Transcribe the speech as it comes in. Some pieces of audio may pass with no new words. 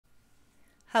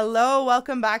Hello,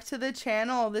 welcome back to the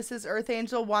channel. This is Earth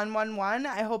Angel 111.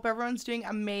 I hope everyone's doing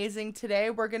amazing today.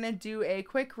 We're going to do a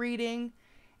quick reading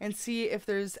and see if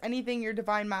there's anything your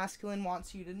divine masculine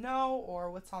wants you to know or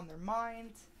what's on their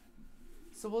mind.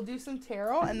 So we'll do some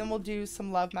tarot and then we'll do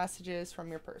some love messages from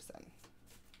your person.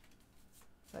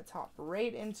 Let's hop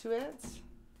right into it.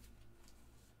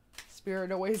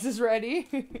 Spirit always is ready.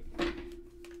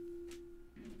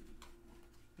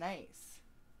 Nice.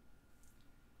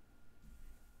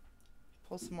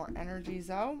 Pull some more energies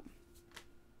out.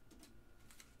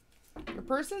 Your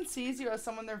person sees you as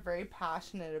someone they're very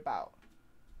passionate about.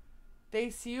 They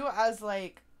see you as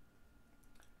like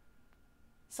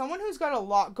someone who's got a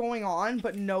lot going on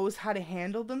but knows how to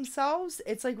handle themselves.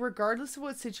 It's like regardless of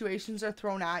what situations are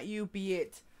thrown at you, be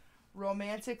it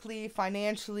romantically,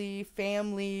 financially,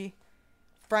 family,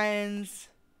 friends,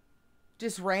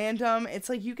 just random, it's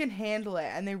like you can handle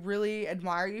it and they really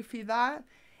admire you for that.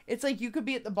 It's like you could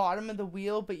be at the bottom of the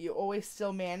wheel, but you always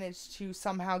still manage to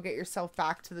somehow get yourself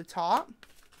back to the top.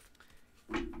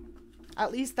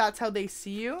 At least that's how they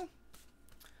see you.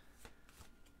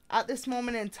 At this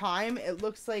moment in time, it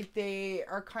looks like they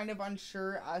are kind of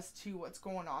unsure as to what's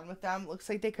going on with them. It looks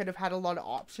like they could have had a lot of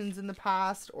options in the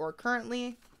past or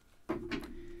currently.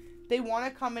 They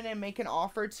want to come in and make an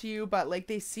offer to you, but like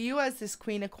they see you as this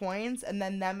Queen of Coins and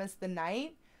then them as the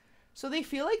Knight. So they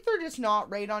feel like they're just not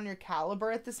right on your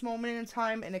caliber at this moment in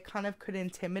time, and it kind of could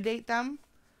intimidate them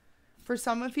for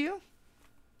some of you.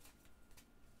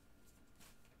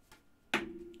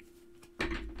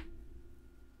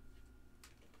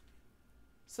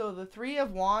 So the Three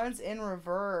of Wands in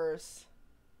reverse.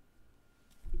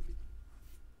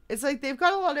 It's like they've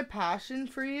got a lot of passion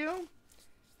for you,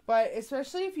 but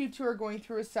especially if you two are going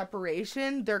through a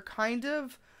separation, they're kind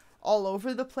of all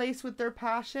over the place with their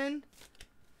passion.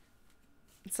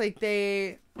 It's like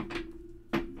they...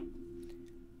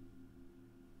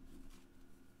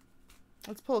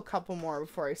 Let's pull a couple more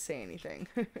before I say anything.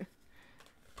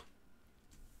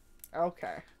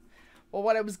 Okay. Well,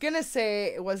 what I was going to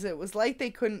say was it was like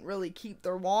they couldn't really keep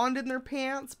their wand in their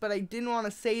pants, but I didn't want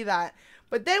to say that.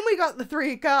 But then we got the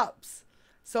Three of Cups.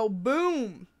 So,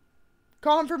 boom.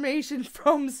 Confirmation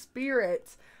from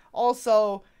Spirit.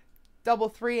 Also, double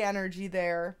 3 energy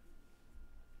there.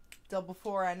 Double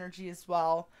 4 energy as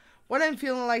well. What I'm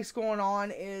feeling like's going on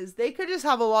is they could just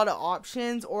have a lot of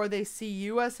options, or they see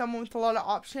you as someone with a lot of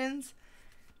options.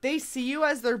 They see you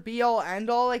as their be all end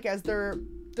all, like as their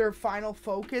final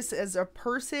focus as a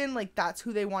person, like that's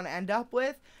who they want to end up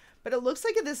with. But it looks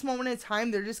like at this moment in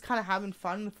time they're just kind of having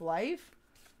fun with life.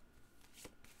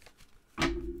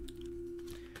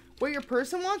 What your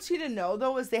person wants you to know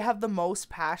though is they have the most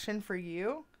passion for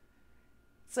you.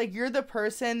 It's like you're the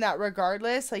person that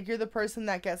regardless, like you're the person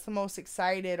that gets the most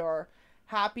excited or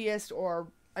happiest, or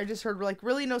I just heard like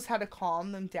really knows how to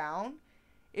calm them down.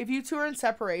 If you two are in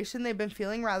separation, they've been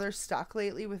feeling rather stuck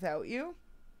lately without you.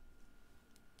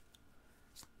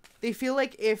 They feel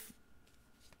like if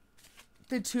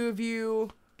the two of you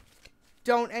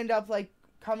don't end up like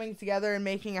coming together and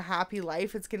making a happy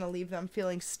life, it's going to leave them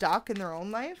feeling stuck in their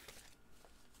own life.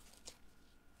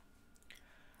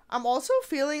 I'm also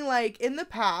feeling like in the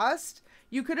past,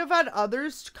 you could have had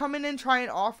others come in and try and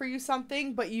offer you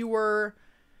something, but you were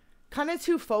kind of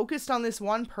too focused on this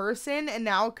one person, and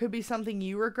now it could be something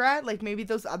you regret. Like maybe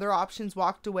those other options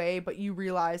walked away, but you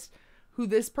realized who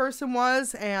this person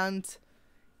was, and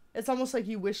it's almost like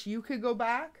you wish you could go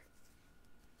back.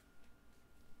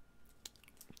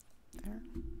 There.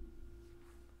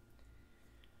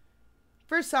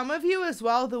 For some of you as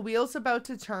well, the wheel's about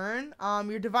to turn.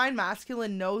 Your divine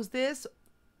masculine knows this.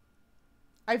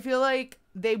 I feel like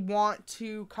they want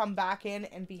to come back in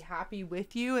and be happy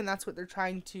with you, and that's what they're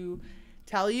trying to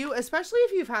tell you, especially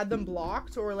if you've had them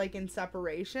blocked or like in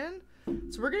separation.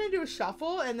 So we're going to do a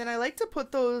shuffle, and then I like to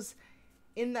put those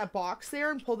in that box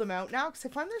there and pull them out now because I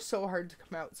find they're so hard to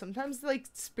come out. Sometimes like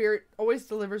Spirit always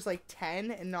delivers like 10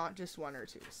 and not just 1 or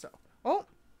 2. So, oh,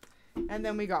 and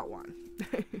then we got 1.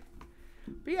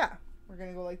 But yeah, we're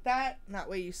going to go like that. And that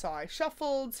way you saw I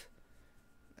shuffled.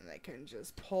 And I can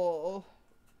just pull.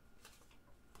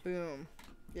 Boom.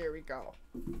 There we go.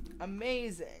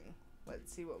 Amazing.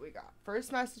 Let's see what we got.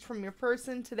 First message from your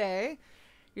person today.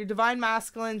 Your divine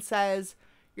masculine says,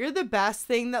 "You're the best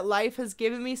thing that life has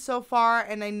given me so far,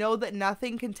 and I know that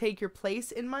nothing can take your place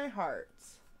in my heart."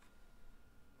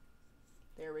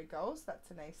 There we go. So that's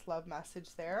a nice love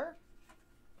message there.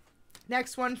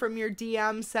 Next one from your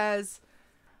DM says,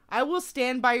 "I will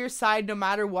stand by your side no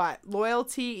matter what.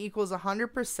 Loyalty equals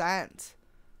 100%.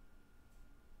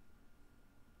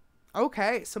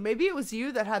 Okay, so maybe it was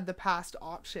you that had the past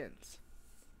options.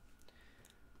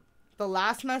 the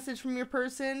last message from your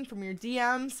person, from your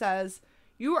DM, says,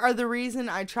 "You are the reason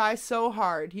I try so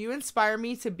hard. You inspire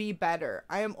me to be better.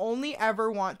 I am only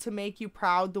ever want to make you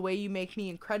proud the way you make me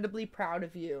incredibly proud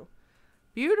of you."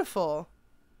 Beautiful.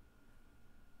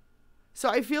 So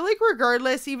I feel like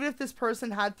regardless, even if this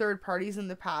person had third parties in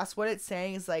the past, what it's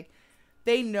saying is like,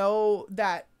 they know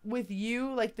that with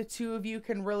you, like the two of you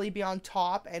can really be on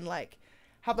top and like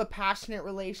have a passionate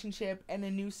relationship and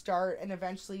a new start and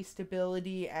eventually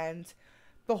stability and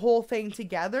the whole thing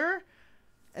together.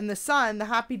 And the sun, the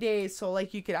happy days. So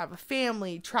like you could have a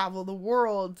family, travel the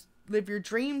world, live your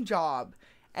dream job.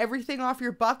 Everything off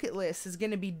your bucket list is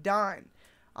going to be done.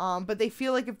 But they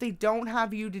feel like if they don't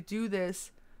have you to do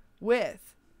this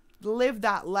with, live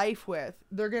that life with,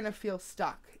 they're going to feel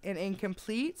stuck and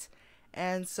incomplete.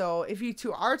 And so if you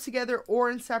two are together or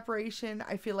in separation,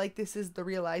 I feel like this is the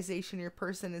realization your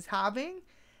person is having,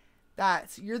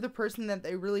 that you're the person that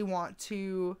they really want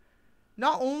to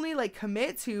not only like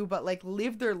commit to, but like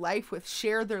live their life with,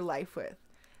 share their life with.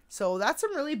 So that's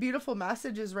some really beautiful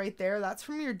messages right there. That's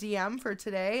from your DM for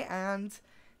today, and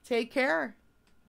take care.